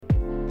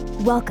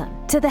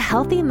Welcome to the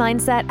Healthy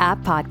Mindset App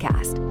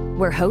Podcast,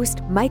 where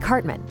host Mike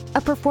Hartman, a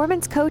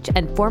performance coach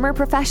and former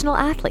professional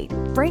athlete,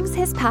 brings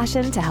his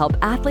passion to help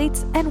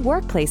athletes and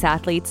workplace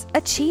athletes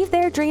achieve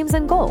their dreams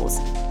and goals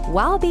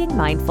while being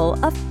mindful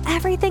of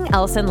everything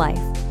else in life.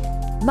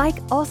 Mike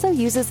also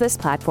uses this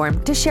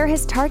platform to share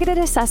his targeted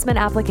assessment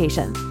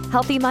application,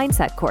 healthy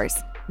mindset course,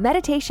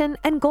 meditation,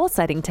 and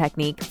goal-setting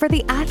technique for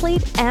the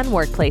athlete and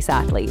workplace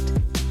athlete.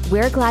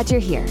 We're glad you're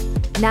here.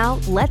 Now,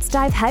 let's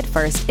dive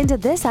headfirst into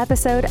this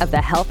episode of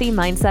the Healthy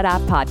Mindset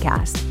App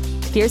Podcast.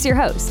 Here's your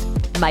host,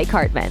 Mike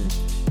Hartman.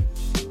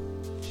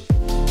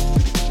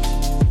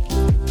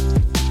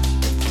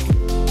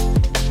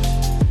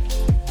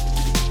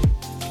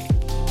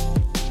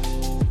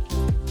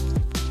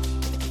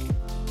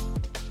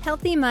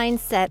 Healthy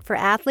mindset for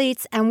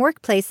athletes and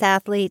workplace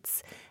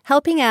athletes,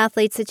 helping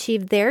athletes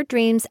achieve their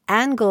dreams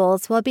and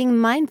goals while being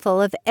mindful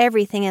of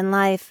everything in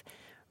life.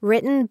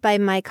 Written by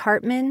Mike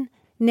Hartman,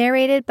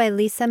 narrated by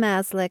Lisa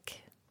Maslick.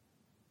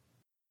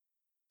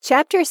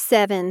 Chapter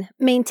 7,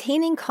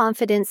 Maintaining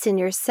Confidence in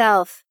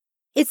Yourself.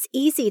 It's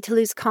easy to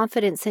lose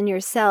confidence in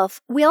yourself.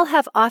 We all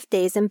have off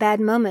days and bad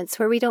moments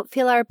where we don't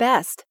feel our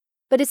best.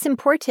 But it's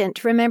important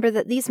to remember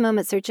that these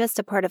moments are just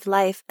a part of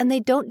life and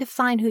they don't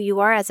define who you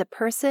are as a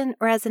person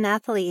or as an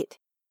athlete.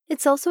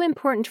 It's also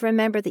important to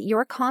remember that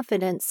your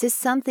confidence is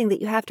something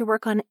that you have to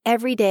work on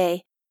every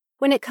day.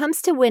 When it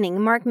comes to winning,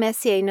 Mark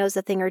Messier knows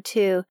a thing or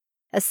two.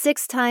 A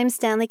 6-time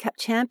Stanley Cup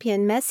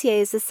champion,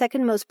 Messier is the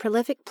second most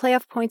prolific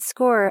playoff point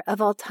scorer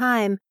of all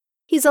time.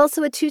 He's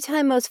also a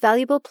 2-time most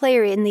valuable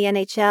player in the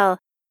NHL,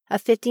 a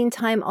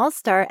 15-time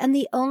All-Star, and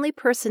the only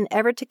person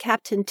ever to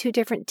captain 2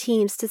 different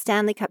teams to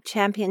Stanley Cup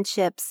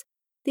championships.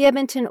 The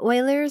Edmonton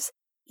Oilers,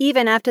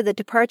 even after the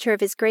departure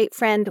of his great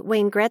friend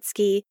Wayne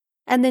Gretzky,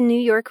 and the New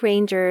York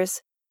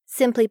Rangers.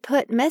 Simply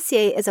put,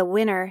 Messier is a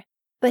winner.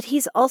 But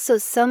he's also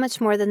so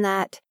much more than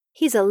that.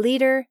 He's a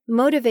leader,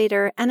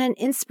 motivator, and an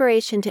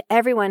inspiration to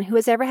everyone who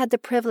has ever had the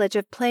privilege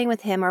of playing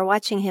with him or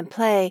watching him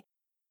play.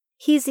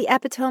 He's the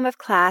epitome of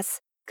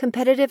class,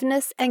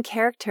 competitiveness, and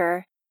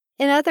character.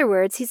 In other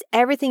words, he's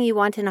everything you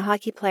want in a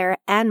hockey player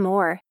and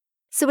more.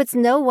 So it's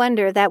no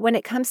wonder that when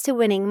it comes to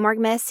winning, Mark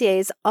Messier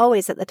is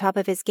always at the top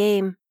of his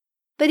game.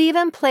 But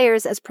even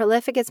players as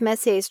prolific as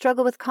Messier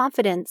struggle with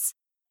confidence.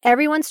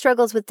 Everyone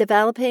struggles with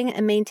developing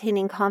and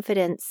maintaining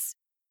confidence.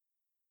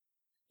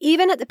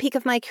 Even at the peak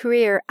of my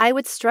career, I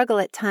would struggle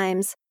at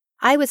times.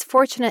 I was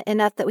fortunate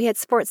enough that we had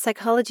sports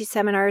psychology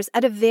seminars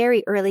at a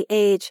very early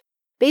age,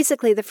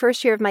 basically the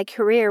first year of my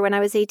career when I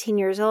was 18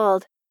 years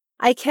old.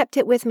 I kept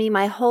it with me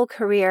my whole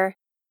career.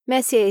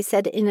 Messier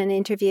said in an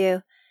interview,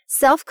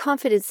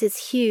 "Self-confidence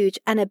is huge,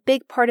 and a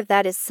big part of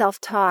that is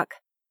self-talk.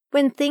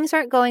 When things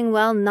aren't going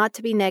well, not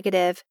to be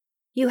negative.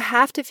 You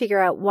have to figure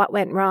out what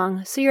went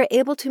wrong so you're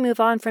able to move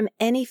on from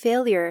any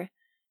failure."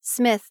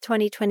 Smith,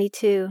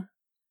 2022.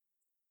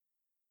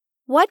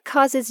 What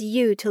causes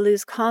you to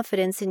lose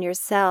confidence in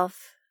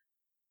yourself?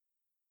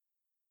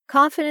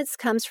 Confidence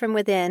comes from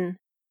within.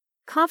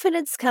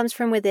 Confidence comes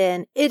from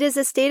within. It is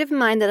a state of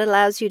mind that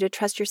allows you to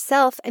trust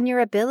yourself and your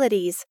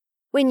abilities.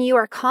 When you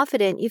are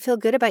confident, you feel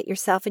good about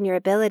yourself and your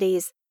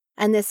abilities,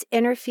 and this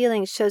inner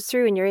feeling shows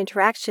through in your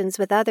interactions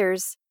with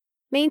others.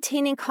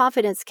 Maintaining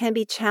confidence can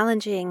be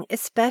challenging,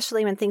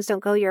 especially when things don't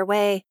go your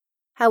way.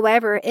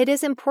 However, it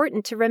is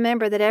important to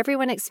remember that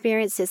everyone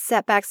experiences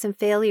setbacks and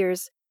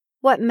failures.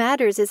 What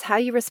matters is how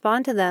you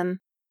respond to them.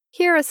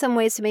 Here are some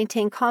ways to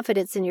maintain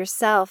confidence in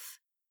yourself.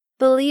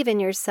 Believe in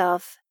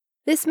yourself.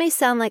 This may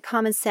sound like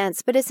common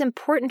sense, but it's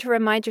important to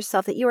remind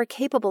yourself that you are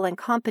capable and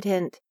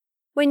competent.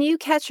 When you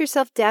catch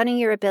yourself doubting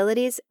your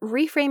abilities,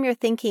 reframe your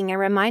thinking and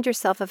remind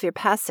yourself of your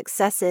past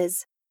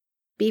successes.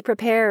 Be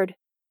prepared.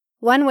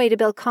 One way to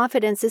build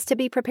confidence is to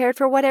be prepared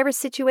for whatever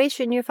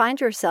situation you find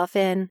yourself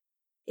in.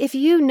 If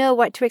you know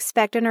what to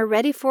expect and are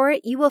ready for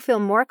it, you will feel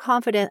more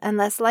confident and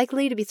less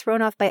likely to be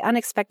thrown off by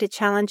unexpected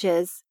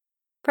challenges.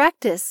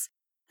 Practice.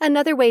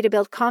 Another way to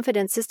build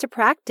confidence is to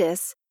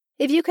practice.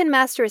 If you can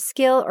master a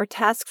skill or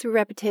task through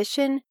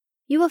repetition,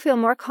 you will feel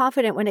more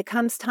confident when it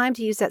comes time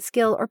to use that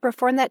skill or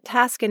perform that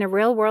task in a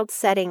real-world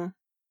setting.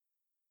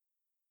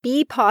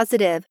 Be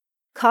positive.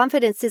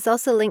 Confidence is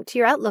also linked to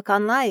your outlook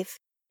on life.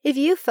 If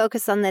you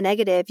focus on the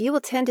negative, you will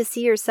tend to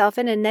see yourself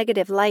in a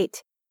negative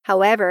light.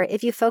 However,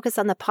 if you focus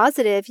on the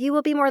positive, you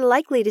will be more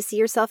likely to see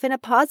yourself in a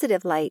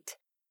positive light.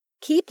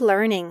 Keep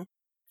learning.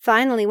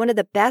 Finally, one of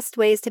the best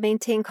ways to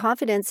maintain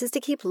confidence is to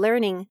keep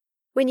learning.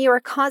 When you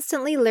are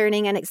constantly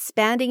learning and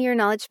expanding your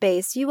knowledge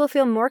base, you will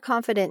feel more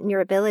confident in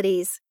your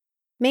abilities.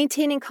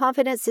 Maintaining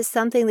confidence is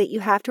something that you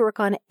have to work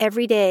on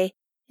every day.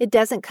 It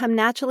doesn't come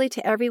naturally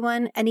to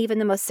everyone, and even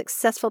the most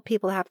successful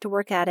people have to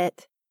work at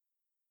it.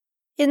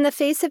 In the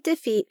face of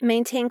defeat,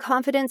 maintain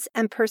confidence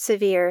and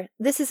persevere.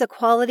 This is a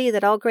quality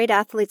that all great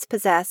athletes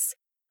possess.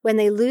 When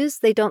they lose,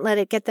 they don't let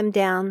it get them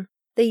down.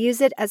 They use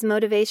it as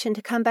motivation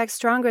to come back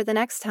stronger the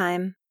next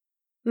time.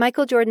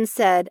 Michael Jordan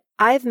said,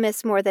 "I've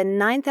missed more than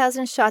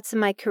 9,000 shots in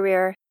my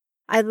career.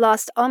 I've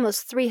lost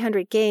almost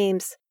 300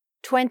 games.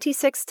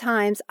 26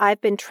 times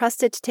I've been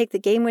trusted to take the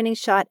game-winning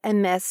shot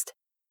and missed.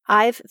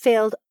 I've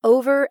failed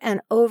over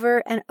and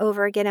over and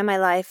over again in my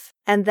life,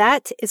 and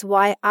that is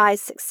why I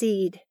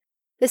succeed.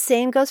 The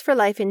same goes for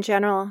life in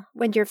general.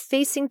 When you're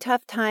facing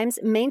tough times,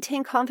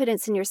 maintain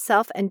confidence in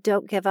yourself and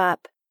don't give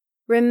up.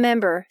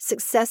 Remember,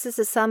 success is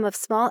a sum of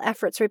small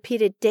efforts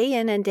repeated day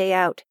in and day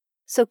out,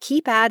 so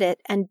keep at it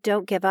and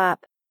don't give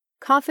up.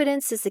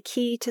 Confidence is the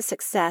key to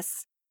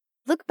success.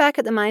 Look back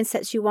at the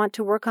mindsets you want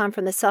to work on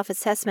from the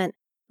self-assessment.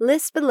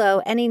 List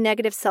below any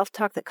negative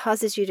self-talk that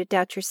causes you to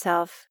doubt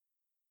yourself.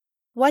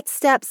 What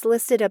steps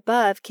listed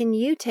above can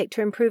you take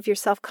to improve your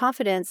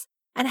self-confidence,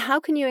 and how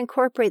can you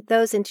incorporate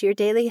those into your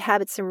daily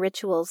habits and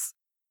rituals?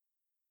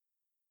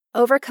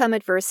 Overcome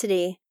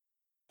adversity.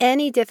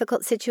 Any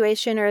difficult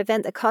situation or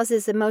event that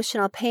causes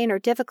emotional pain or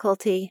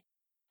difficulty.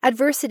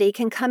 Adversity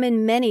can come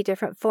in many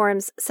different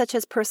forms, such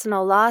as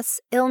personal loss,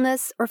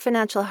 illness, or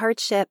financial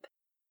hardship.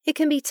 It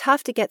can be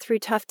tough to get through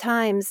tough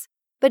times,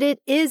 but it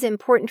is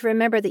important to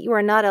remember that you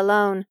are not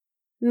alone.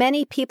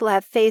 Many people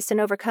have faced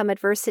and overcome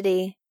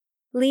adversity.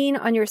 Lean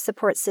on your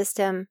support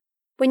system.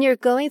 When you're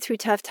going through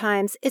tough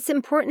times, it's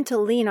important to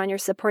lean on your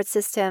support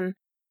system.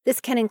 This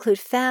can include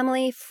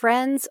family,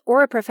 friends,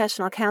 or a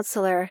professional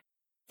counselor.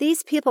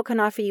 These people can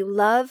offer you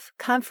love,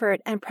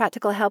 comfort, and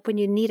practical help when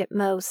you need it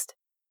most.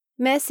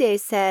 Messier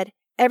said,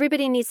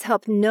 "Everybody needs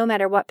help no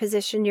matter what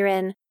position you're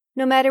in,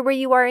 no matter where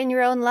you are in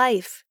your own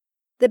life."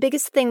 The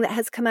biggest thing that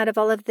has come out of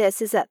all of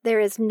this is that there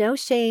is no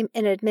shame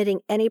in admitting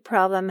any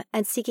problem,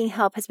 and seeking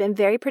help has been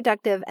very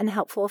productive and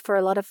helpful for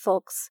a lot of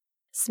folks.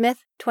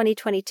 Smith,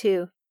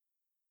 2022.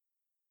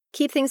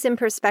 Keep things in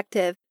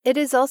perspective. It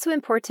is also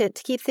important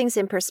to keep things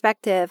in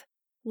perspective.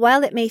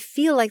 While it may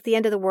feel like the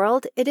end of the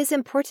world, it is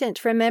important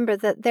to remember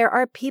that there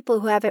are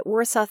people who have it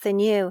worse off than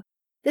you.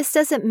 This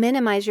doesn't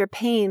minimize your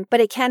pain, but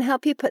it can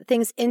help you put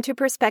things into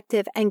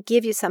perspective and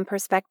give you some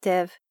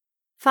perspective.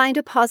 Find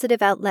a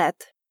positive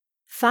outlet.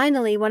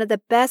 Finally, one of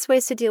the best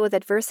ways to deal with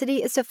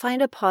adversity is to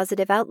find a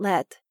positive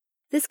outlet.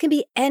 This can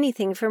be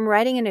anything from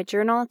writing in a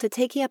journal to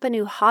taking up a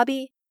new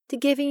hobby to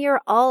giving your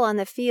all on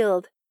the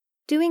field.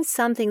 Doing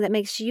something that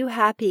makes you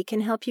happy can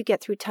help you get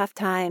through tough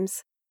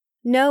times.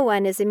 No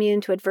one is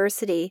immune to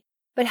adversity,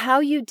 but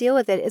how you deal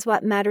with it is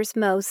what matters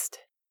most.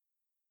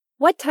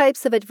 What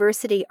types of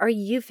adversity are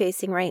you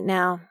facing right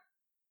now?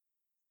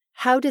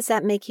 How does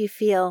that make you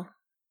feel?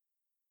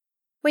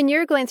 When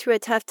you're going through a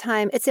tough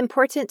time, it's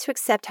important to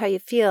accept how you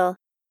feel.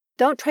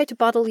 Don't try to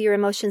bottle your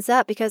emotions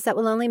up because that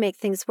will only make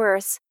things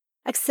worse.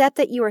 Accept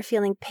that you are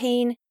feeling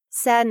pain,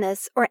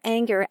 sadness, or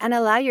anger, and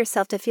allow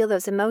yourself to feel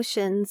those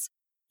emotions.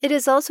 It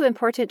is also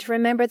important to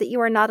remember that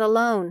you are not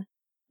alone.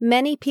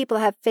 Many people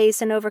have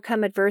faced and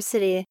overcome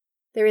adversity.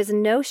 There is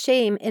no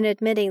shame in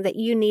admitting that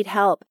you need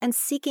help, and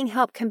seeking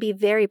help can be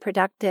very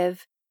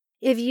productive.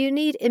 If you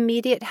need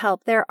immediate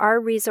help, there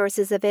are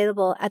resources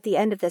available at the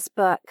end of this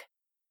book.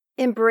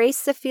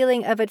 Embrace the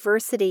feeling of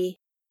adversity.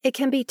 It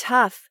can be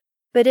tough,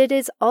 but it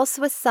is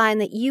also a sign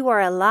that you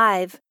are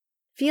alive.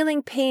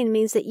 Feeling pain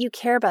means that you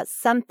care about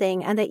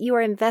something and that you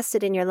are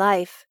invested in your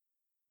life.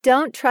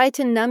 Don't try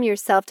to numb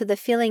yourself to the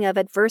feeling of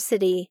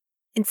adversity.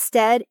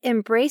 Instead,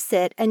 embrace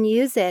it and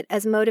use it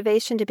as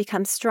motivation to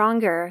become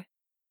stronger.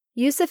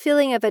 Use the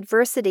feeling of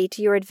adversity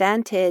to your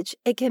advantage.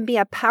 It can be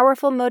a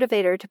powerful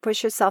motivator to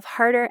push yourself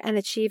harder and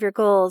achieve your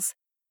goals.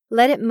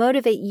 Let it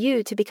motivate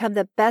you to become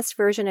the best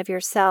version of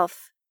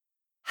yourself.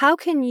 How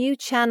can you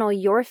channel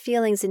your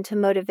feelings into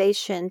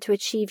motivation to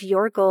achieve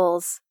your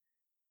goals?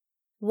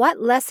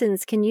 What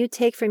lessons can you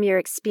take from your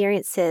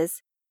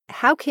experiences?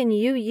 How can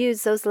you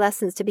use those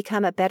lessons to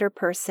become a better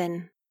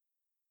person?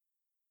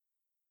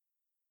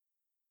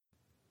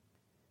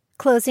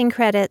 Closing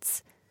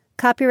credits.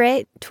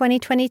 Copyright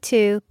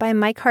 2022 by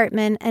Mike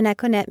Hartman and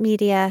EchoNet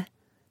Media.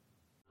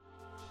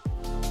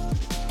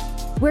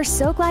 We're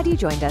so glad you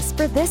joined us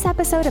for this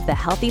episode of the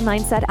Healthy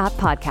Mindset App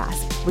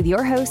podcast with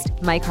your host,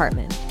 Mike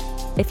Hartman.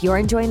 If you're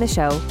enjoying the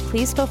show,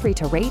 please feel free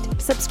to rate,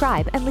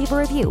 subscribe, and leave a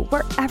review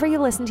wherever you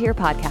listen to your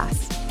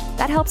podcasts.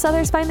 That helps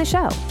others find the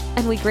show,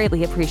 and we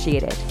greatly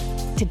appreciate it.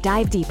 To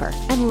dive deeper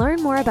and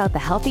learn more about the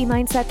Healthy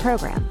Mindset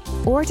program,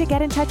 or to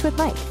get in touch with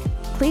Mike,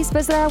 please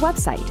visit our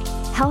website,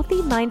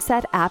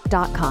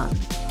 healthymindset.app.com.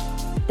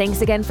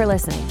 Thanks again for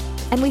listening,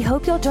 and we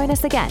hope you'll join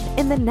us again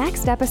in the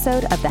next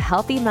episode of the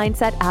Healthy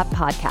Mindset App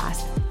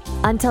podcast.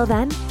 Until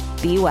then,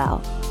 be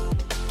well.